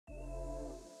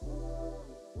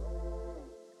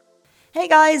Hey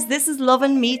guys, this is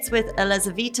Lovin' Meets with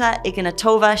Elizaveta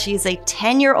Ignatova. She's a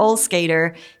 10-year-old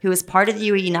skater who is part of the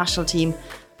UAE National Team.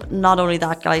 But not only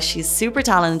that, guys, she's super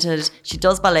talented. She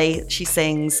does ballet, she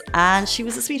sings, and she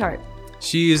was a sweetheart.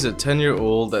 She is a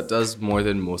 10-year-old that does more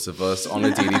than most of us on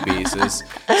a daily basis.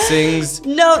 Sings.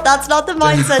 No, that's not the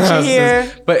mindset you hear.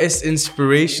 But it's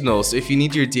inspirational. So if you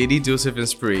need your daily dose of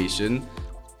inspiration,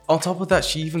 on top of that,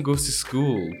 she even goes to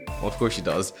school. Well, of course she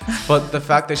does. But the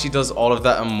fact that she does all of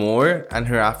that and more, and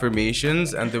her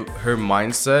affirmations and her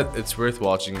mindset, it's worth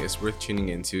watching, it's worth tuning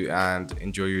into, and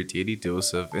enjoy your daily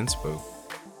dose of inspo.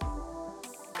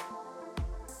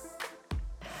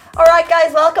 All right,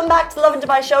 guys, welcome back to the Lovin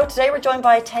Dubai show. Today we're joined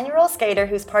by a 10-year-old skater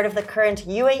who's part of the current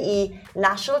UAE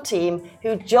National Team,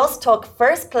 who just took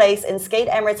first place in Skate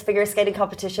Emirates figure skating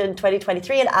competition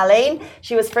 2023 in Al Ain.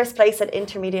 She was first place at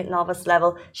Intermediate Novice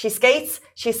level. She skates,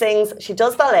 she sings, she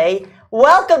does ballet.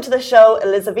 Welcome to the show,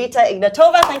 Elizaveta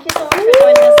Ignatova. Thank you so much for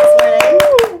joining us this morning.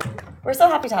 We're so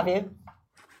happy to have you.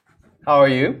 How are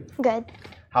you? Good.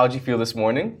 How did you feel this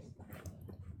morning?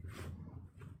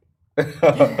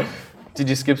 Did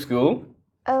you skip school?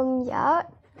 Yeah,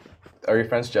 Are your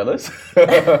friends jealous?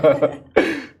 maybe.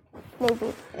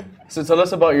 So tell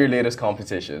us about your latest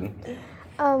competition.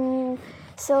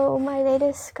 So my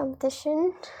latest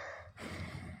competition,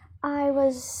 I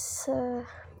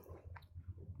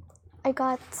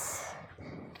got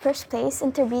first place,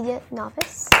 Intermediate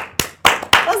Novice.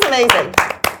 That's amazing.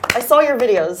 I saw your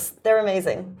videos. They're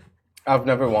amazing. I've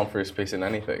never won first place in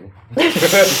anything.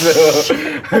 So,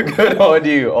 good on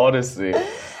you, honestly.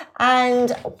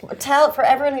 And for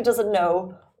everyone who doesn't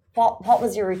know, what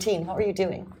was your routine? What were you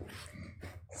doing?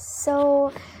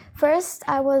 So first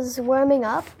I was warming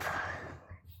up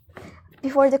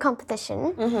before the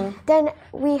competition. Then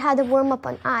we had a warm up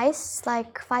on ice,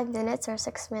 like 5 minutes or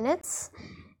 6 minutes.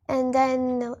 And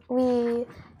then we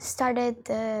started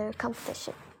the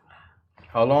competition.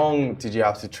 How long did you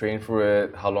have to train for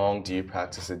it? How long do you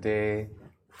practice a day?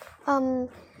 I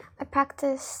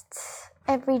practiced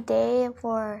every day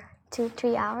for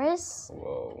 2-3 hours.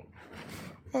 Whoa.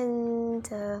 And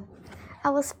I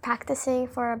was practicing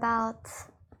for about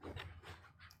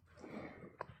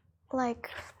like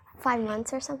 5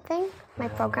 months or something, my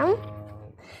program.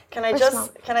 Can I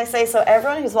say, so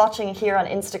everyone who's watching here on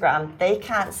Instagram, they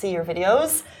can't see your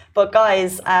videos, but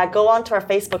guys, go on to our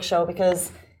Facebook show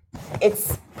because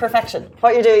it's perfection.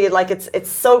 What you're doing, it's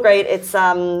so great. It's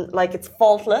it's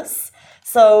faultless.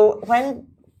 So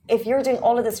if you're doing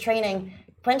all of this training,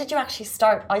 when did you actually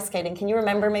start ice skating? Can you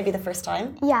remember maybe the first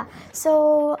time? Yeah,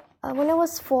 so when I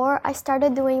was 4, I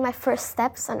started doing my first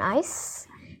steps on ice.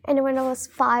 And when I was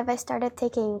 5, I started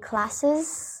taking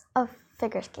classes of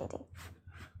figure skating.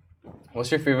 What's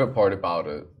your favorite part about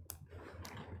it?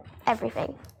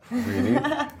 Everything. Really?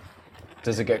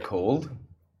 Does it get cold?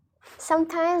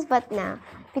 Sometimes, but nah,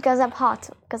 because I'm hot,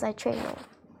 because I train more,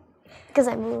 because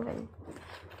I move.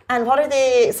 And what are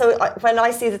when I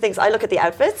see the things, I look at the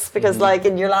outfits, because like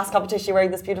in your last competition, you're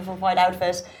wearing this beautiful white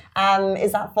outfit.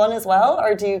 Is that fun as well,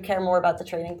 or do you care more about the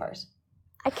training part?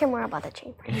 I care more about the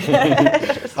training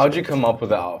part. How'd you come up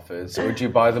with the outfits? Or do you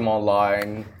buy them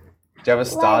online? Do you have a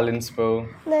style inspo?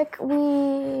 Like,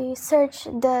 we search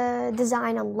the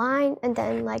design online, and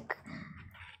then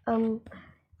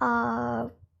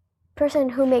person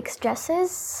who makes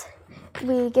dresses,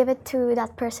 we give it to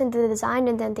that person, the design,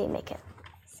 and then they make it.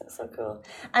 So cool.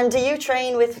 And do you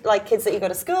train with like kids that you go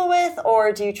to school with,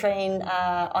 or do you train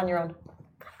on your own?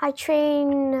 I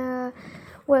train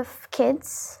with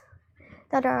kids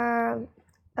that are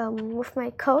with my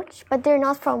coach, but they're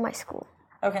not from my school.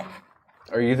 Okay.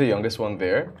 Are you the youngest one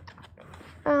there?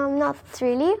 Not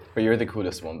really. But you're the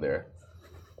coolest one there.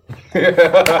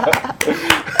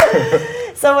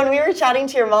 So when we were chatting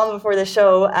to your mom before the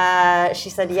show, she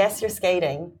said, yes, you're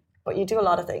skating, but you do a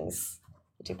lot of things.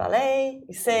 You do ballet,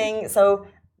 you sing. So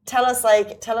tell us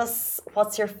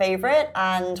what's your favorite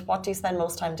and what do you spend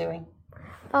most time doing?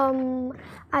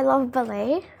 I love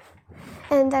ballet,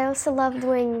 and I also love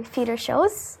doing theater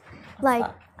shows.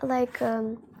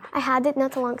 I had it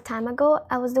not a long time ago.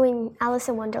 I was doing Alice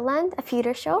in Wonderland, a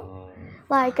theater show.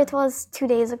 Like, it was 2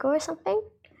 days ago or something.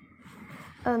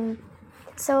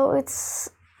 So it's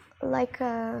like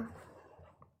a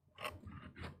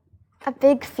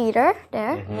big theater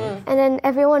there, and then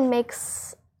everyone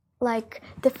makes like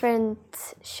different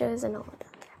shows and all of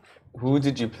that. Who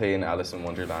did you play in Alice in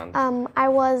Wonderland? I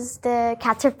was the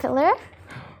caterpillar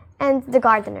and the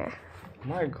gardener.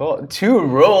 My God, 2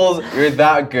 roles? You're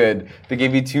that good. They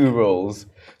gave you 2 roles.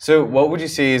 So what would you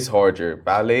say is harder,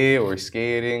 ballet or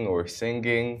skating or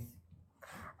singing?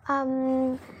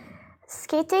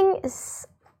 Skating is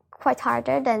quite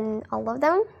harder than all of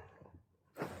them.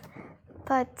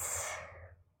 But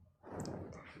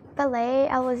ballet,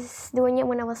 I was doing it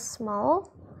when I was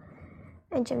small,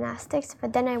 and gymnastics,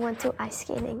 but then I went to ice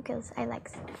skating because I like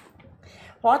it.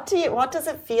 What does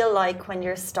it feel like when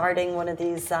you're starting one of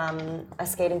these a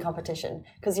skating competition?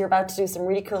 Because you're about to do some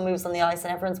really cool moves on the ice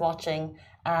and everyone's watching.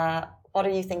 What are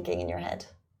you thinking in your head?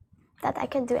 That I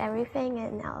can do everything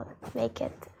and I'll make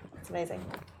it. It's amazing.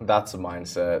 That's a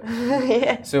mindset.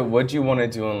 Yeah. So what do you want to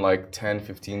do in like 10,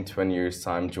 15, 20 years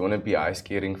time? Do you want to be ice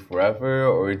skating forever,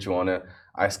 or do you want to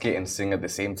ice skate and sing at the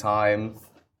same time?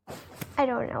 I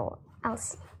don't know. I'll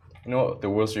see. You know, the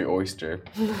world's your oyster.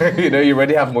 You know, you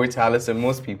already have more talents than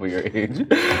most people your age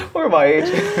or my age.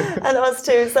 And us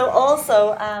too. So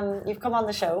also, you've come on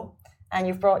the show and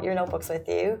you've brought your notebooks with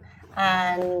you.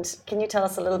 And can you tell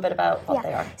us a little bit about what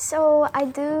they are? So I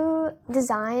do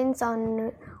designs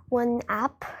on one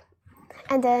app,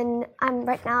 and then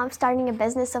I'm starting a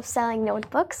business of selling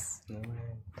notebooks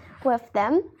with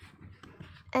them.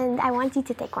 And I want you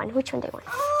to take one. Which one do you want?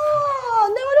 Oh,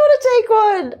 no, I don't want to take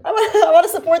one. I want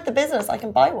to support the business. I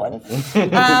can buy one.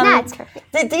 Nah, it's perfect.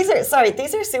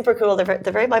 These are super cool.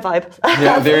 They're very my vibe.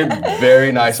 Yeah, they're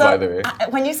very nice, by the way.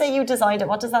 When you say you designed it,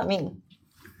 what does that mean?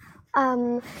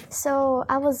 So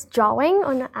I was drawing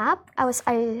on the app.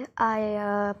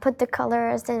 I put the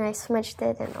colors, then I smudged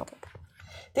it and all that.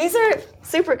 These are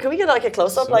super cool. We get like a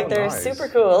close-up, So like they're nice. super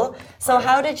cool. So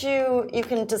how did you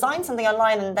can design something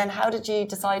online, and then how did you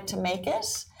decide to make it?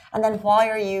 And then why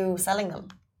are you selling them?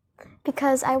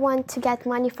 Because I want to get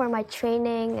money for my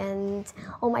training and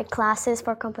all my classes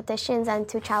for competitions and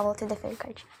to travel to different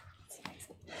countries.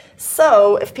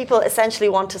 So if people essentially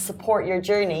want to support your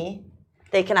journey,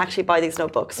 they can actually buy these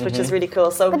notebooks, which is really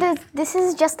cool. So But this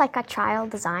is just like a trial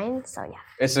design, so yeah.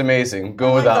 It's amazing.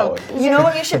 Go with that one. you know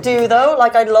what you should do though?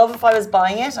 Like I'd love if I was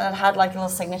buying it and it had like a little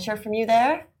signature from you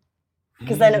there.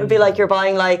 Because then it would be like you're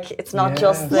buying like, it's not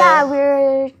just the... Yeah,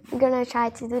 we're gonna try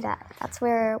to do that. That's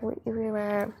where we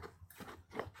were...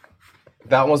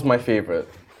 That was my favorite.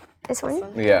 This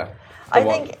one? Yeah. I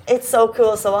think it's so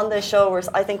cool. So on this show,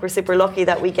 I think we're super lucky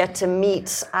that we get to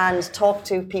meet and talk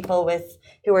to people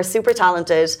who are super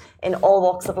talented in all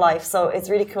walks of life. So it's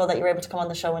really cool that you're able to come on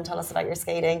the show and tell us about your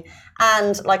skating.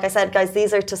 And like I said, guys,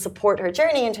 these are to support her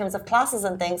journey in terms of classes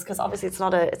and things, because obviously it's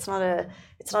not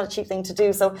a cheap thing to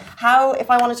do. So how, if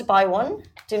I wanted to buy one,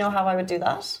 do you know how I would do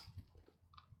that?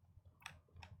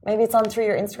 Maybe it's on through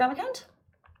your Instagram account?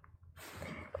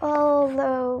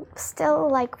 Although still,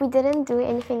 like, we didn't do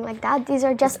anything like that. These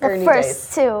are just It's the early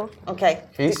first days. two. Okay.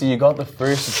 Casey, you got the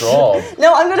first draw.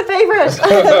 No, I'm going to pay for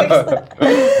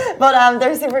it. But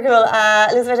they're super cool.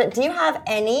 Elizaveta, do you have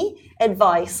any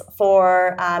advice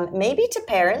for maybe to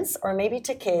parents or maybe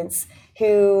to kids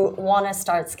who want to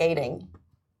start skating?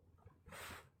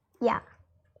 Yeah.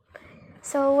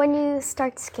 So when you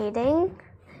start skating,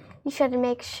 you should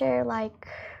make sure, like,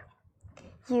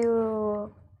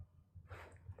 you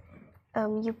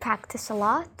practice a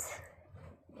lot,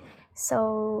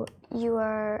 so you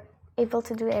are able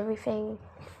to do everything.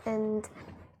 And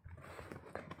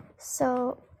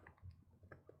so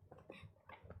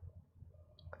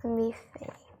let me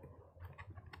think.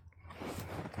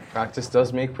 Practice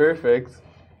does make perfect.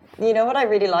 You know what I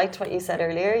really liked what you said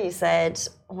earlier? You said,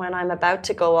 when I'm about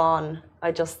to go on,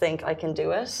 I just think I can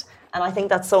do it. And I think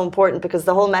that's so important, because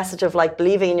the whole message of like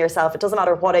believing in yourself, it doesn't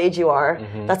matter what age you are,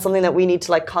 that's something that we need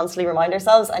to like constantly remind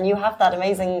ourselves. And you have that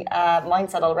amazing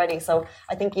mindset already. So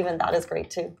I think even that is great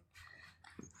too.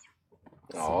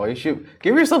 Oh, you should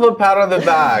give yourself a pat on the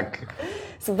back.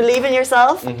 So believe in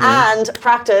yourself and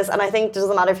practice. And I think it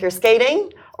doesn't matter if you're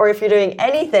skating or if you're doing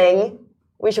anything,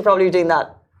 we should probably be doing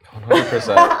that.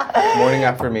 100%. Morning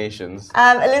affirmations.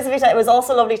 Elizaveta, it was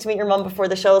also lovely to meet your mum before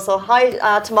the show. So hi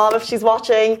to mom if she's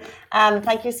watching.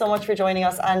 Thank you so much for joining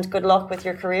us, and good luck with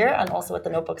your career and also with the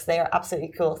notebooks. They are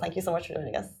absolutely cool. Thank you so much for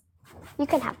joining us. You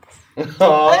can have this.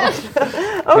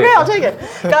 Okay, I'll take it.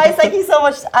 Guys, thank you so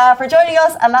much for joining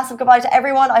us. A massive goodbye to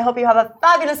everyone. I hope you have a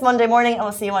fabulous Monday morning, and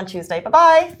we'll see you on Tuesday.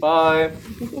 Bye-bye. Bye.